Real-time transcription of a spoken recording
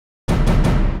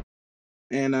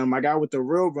And I got with the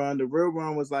Real Run. The Real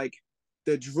Run was like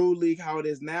the Drew League, how it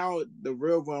is now. The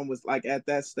Real Run was like at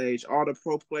that stage. All the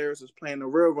pro players was playing the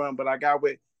Real Run, but I got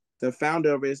with the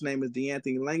founder of it. His name is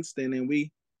DeAnthony Langston, and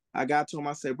I got to him.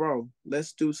 I said, "Bro,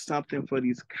 let's do something for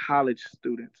these college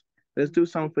students. Let's do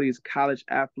something for these college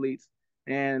athletes."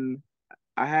 And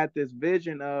I had this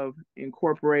vision of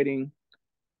incorporating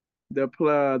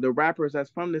the rappers that's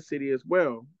from the city as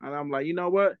well. And I'm like, you know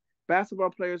what? Basketball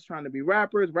players trying to be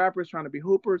rappers, rappers trying to be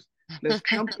hoopers. Let's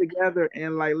come together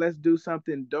and like let's do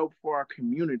something dope for our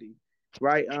community,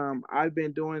 right? I've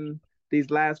been doing these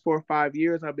last 4 or 5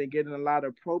 years. I've been getting a lot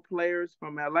of pro players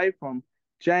from LA, from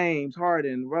James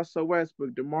Harden, Russell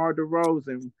Westbrook, DeMar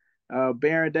DeRozan,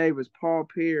 Baron Davis, Paul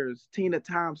Pierce, Tina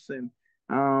Thompson.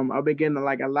 I've been getting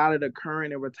like a lot of the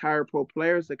current and retired pro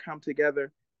players to come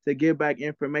together to give back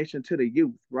information to the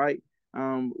youth, right?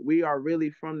 We are really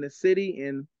from the city,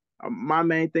 and my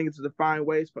main thing is to find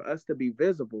ways for us to be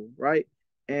visible, right?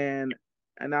 And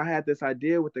and I had this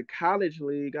idea with the college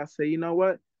league. I said, you know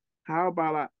what? How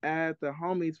about I add the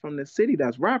homies from the city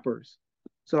that's rappers?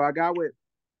 So I got with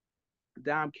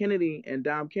Dom Kennedy, and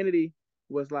Dom Kennedy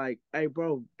was like, "Hey,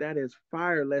 bro, that is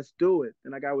fire. Let's do it."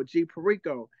 And I got with G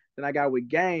Perico. Then I got with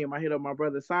Game. I hit up my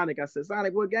brother Sonic. I said,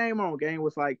 "Sonic, what game on?" Game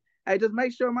was like, "Hey, just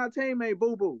make sure my team ain't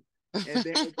boo boo." And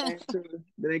then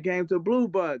it came to Blue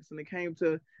Bucks, and it came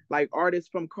to like artists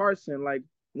from Carson, like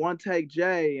One Take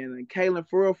J and Kalen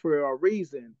for a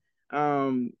reason.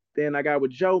 Then I got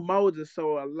with Joe Moses.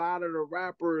 So a lot of the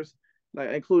rappers, like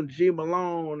including G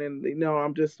Malone and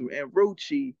I'm just and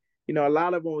Rucci, a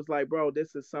lot of them was like, bro,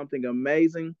 this is something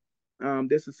amazing.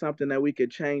 This is something that we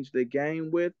could change the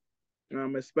game with,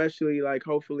 especially like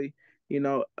hopefully,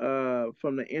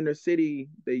 from the inner city,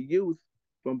 the youth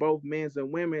from both men's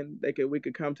and women, we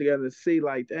could come together and see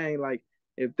like, dang, like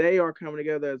if they are coming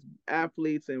together as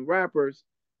athletes and rappers,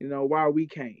 why we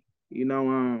can't,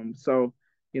 so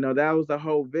that was the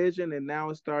whole vision, and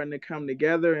now it's starting to come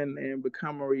together and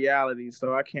become a reality.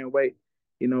 So I can't wait,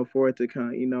 for it to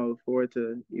come, for it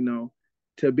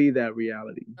to be that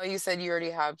reality. Oh, you said you already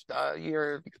have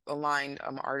your aligned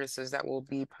artists that will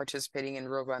be participating in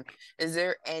Real Run. Is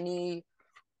there any,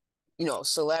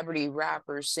 celebrity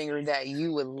rapper, singer that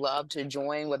you would love to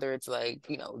join, whether it's like,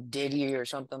 Diddy or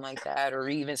something like that, or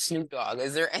even Snoop Dogg?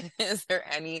 Is there any, is there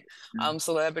any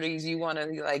celebrities you want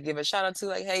to like give a shout out to,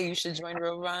 like, hey, you should join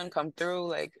Real Run, come through?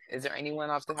 Like, is there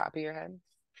anyone off the top of your head?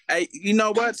 Hey, you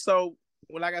know what? So,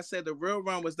 well, like I said, the Real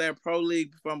Run was that pro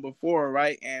league from before,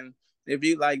 right? And if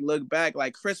you like look back,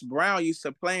 like Chris Brown used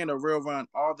to play in the Real Run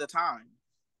all the time.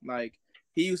 Like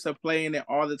he used to play in it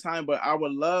all the time. But I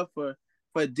would love for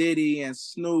Diddy and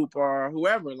Snoop or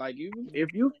whoever. Like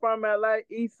if you from LA,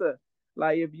 Issa,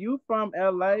 like if you from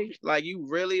LA, like you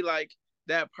really like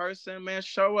that person, man,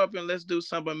 show up and let's do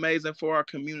something amazing for our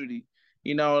community.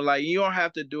 Like you don't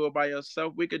have to do it by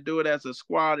yourself. We could do it as a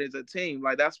squad, as a team.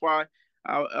 Like that's why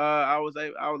I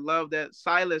would love that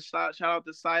Silas, shout out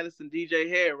to Silas and DJ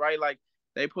Head, right? Like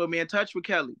they put me in touch with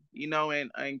Kelly,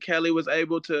 and Kelly was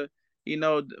able to,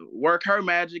 work her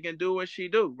magic and do what she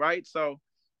do, right? So,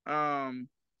 and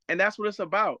that's what it's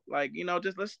about. Like,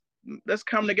 just let's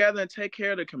come together and take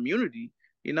care of the community,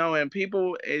 and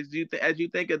people as you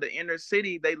think of the inner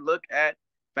city, they look at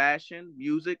fashion,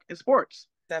 music, and sports.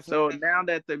 So Definitely. now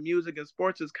that the music and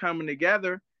sports is coming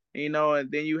together, and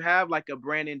then you have like a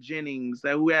Brandon Jennings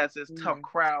who has this tough Mhm.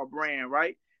 crowd brand,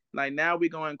 right? Like now we're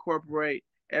gonna incorporate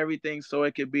everything so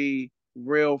it could be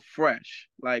real fresh.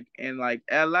 Like and like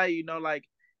LA, like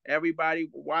everybody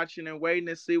watching and waiting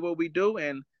to see what we do.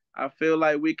 And I feel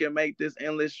like we can make this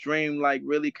endless dream like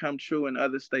really come true in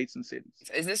other states and cities.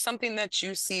 Is this something that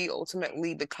you see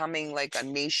ultimately becoming like a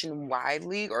nationwide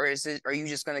league, or are you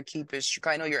just going to keep it?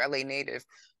 'Cause I know you're LA native.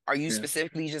 Are you Yeah.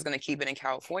 specifically just going to keep it in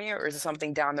California, or is it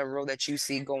something down the road that you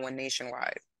see going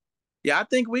nationwide? Yeah, I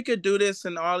think we could do this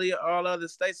in all other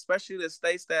states, especially the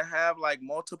states that have like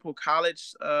multiple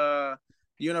college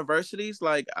universities.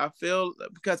 Like I feel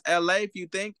because LA, if you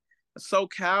think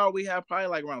SoCal, we have probably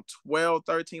like around 12,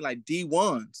 13 like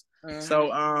D1s.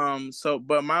 Hmm. So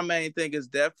but my main thing is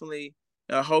definitely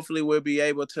hopefully we'll be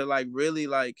able to like really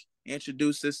like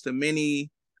introduce this to many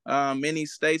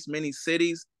states, many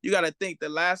cities. You got to think the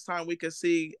last time we could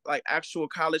see like actual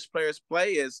college players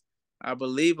play is I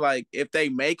believe like if they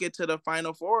make it to the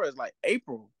final four is like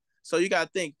April. So you got to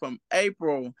think from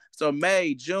April, so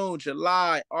May, June,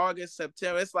 July, August,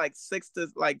 September. It's like 6 to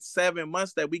 7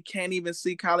 months that we can't even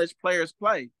see college players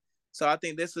play. So I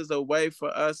think this is a way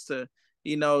for us to,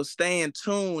 stay in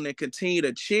tune and continue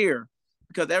to cheer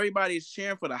because everybody's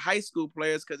cheering for the high school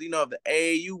players because of the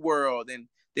AAU world and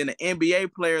then the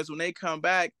NBA players when they come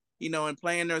back. and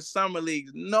playing their summer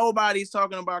leagues. Nobody's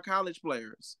talking about college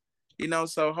players.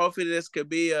 So hopefully this could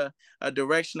be a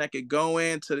direction that could go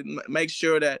in to make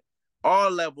sure that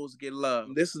all levels get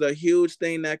love. This is a huge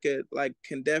thing that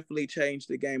can definitely change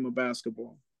the game of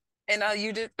basketball. And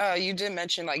you did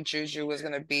mention like Juju was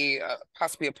going to be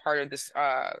possibly a part of this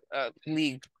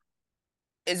league.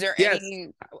 Is there Yes.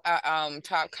 any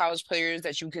top college players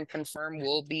that you can confirm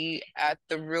will be at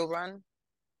the Real Run?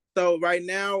 So right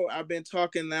now, I've been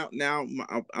talking now.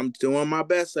 I'm doing my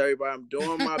best, everybody. I'm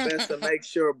doing my best to make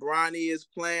sure Bronny is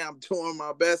playing. I'm doing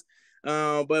my best,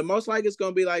 but most likely it's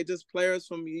gonna be like just players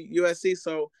from USC.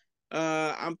 So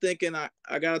I'm thinking I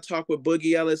gotta talk with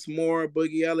Boogie Ellis more.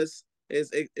 Boogie Ellis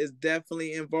is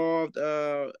definitely involved.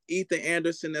 Ethan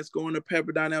Anderson that's going to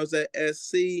Pepperdine. That was at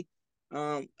SC.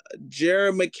 Um,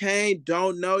 Jared McCain,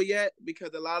 don't know yet because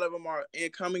a lot of them are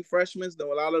incoming freshmen.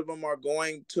 Though a lot of them are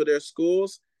going to their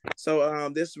schools. So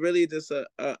this really just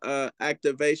a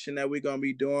activation that we're gonna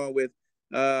be doing with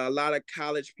a lot of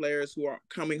college players who are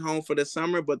coming home for the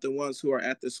summer, but the ones who are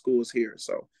at the schools here.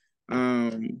 So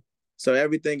so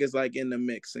everything is like in the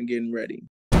mix and getting ready.